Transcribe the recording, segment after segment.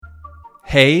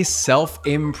Hey,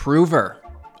 self-improver.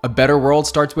 A better world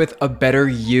starts with a better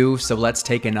you, so let's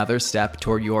take another step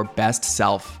toward your best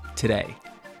self today.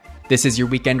 This is your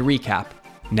weekend recap.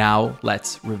 Now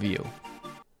let's review.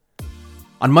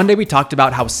 On Monday, we talked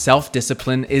about how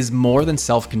self-discipline is more than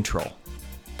self-control.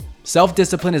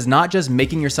 Self-discipline is not just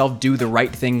making yourself do the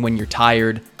right thing when you're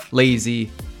tired,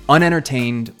 lazy,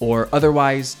 unentertained, or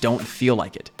otherwise don't feel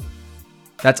like it.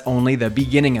 That's only the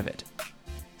beginning of it.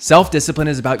 Self-discipline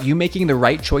is about you making the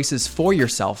right choices for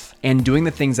yourself and doing the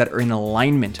things that are in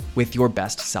alignment with your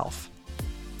best self.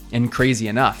 And crazy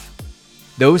enough,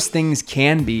 those things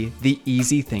can be the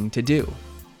easy thing to do,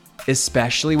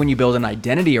 especially when you build an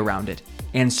identity around it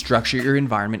and structure your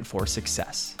environment for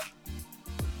success.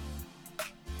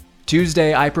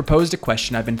 Tuesday, I proposed a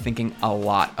question I've been thinking a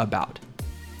lot about.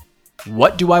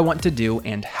 What do I want to do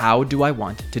and how do I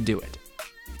want to do it?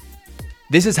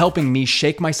 This is helping me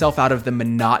shake myself out of the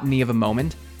monotony of a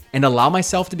moment and allow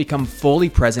myself to become fully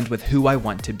present with who I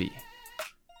want to be.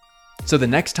 So the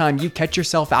next time you catch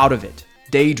yourself out of it,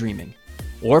 daydreaming,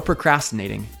 or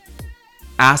procrastinating,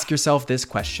 ask yourself this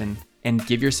question and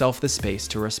give yourself the space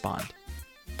to respond.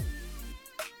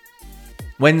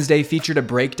 Wednesday featured a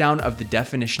breakdown of the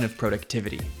definition of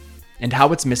productivity and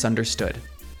how it's misunderstood.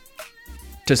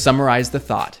 To summarize the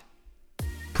thought,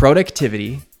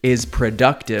 productivity is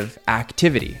productive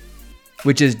activity,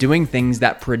 which is doing things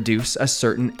that produce a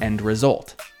certain end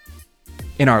result.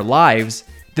 In our lives,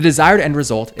 the desired end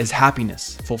result is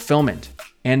happiness, fulfillment,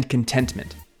 and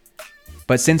contentment.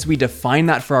 But since we define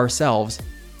that for ourselves,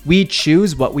 we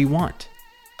choose what we want.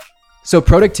 So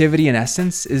productivity in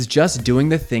essence is just doing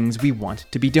the things we want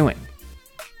to be doing.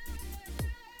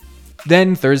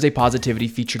 Then Thursday Positivity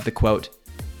featured the quote,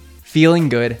 "Feeling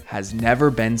good has never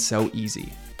been so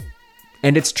easy."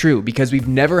 And it's true because we've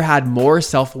never had more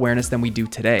self-awareness than we do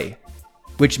today,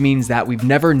 which means that we've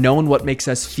never known what makes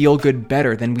us feel good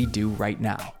better than we do right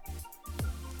now.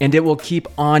 And it will keep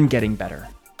on getting better.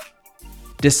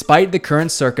 Despite the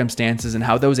current circumstances and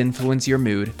how those influence your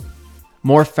mood,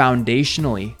 more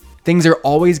foundationally, things are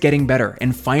always getting better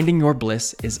and finding your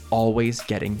bliss is always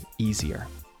getting easier.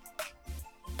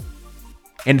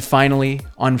 And finally,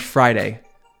 on Friday,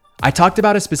 I talked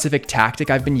about a specific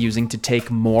tactic I've been using to take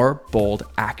more bold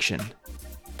action.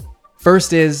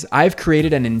 First is, I've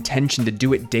created an intention to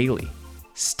do it daily,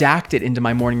 stacked it into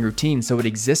my morning routine so it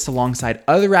exists alongside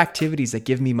other activities that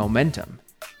give me momentum.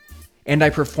 And I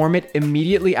perform it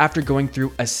immediately after going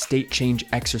through a state change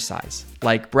exercise,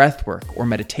 like breath work or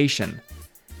meditation,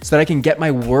 so that I can get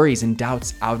my worries and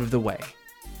doubts out of the way.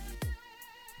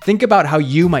 Think about how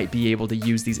you might be able to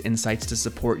use these insights to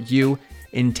support you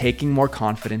in taking more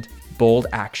confident, bold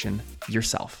action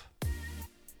yourself.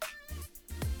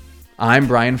 I'm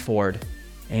Brian Ford,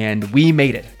 and we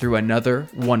made it through another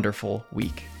wonderful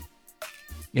week.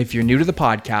 If you're new to the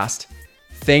podcast,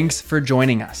 thanks for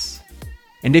joining us.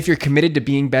 And if you're committed to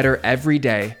being better every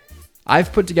day,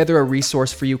 I've put together a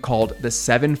resource for you called The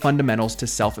 7 Fundamentals to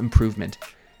Self-Improvement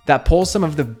that pulls some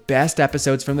of the best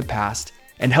episodes from the past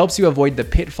and helps you avoid the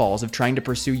pitfalls of trying to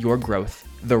pursue your growth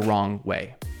the wrong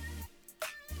way.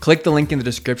 Click the link in the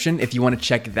description if you want to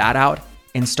check that out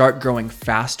and start growing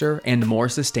faster and more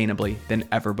sustainably than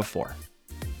ever before.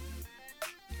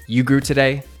 You grew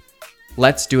today.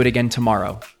 Let's do it again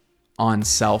tomorrow on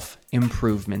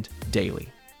Self-Improvement Daily.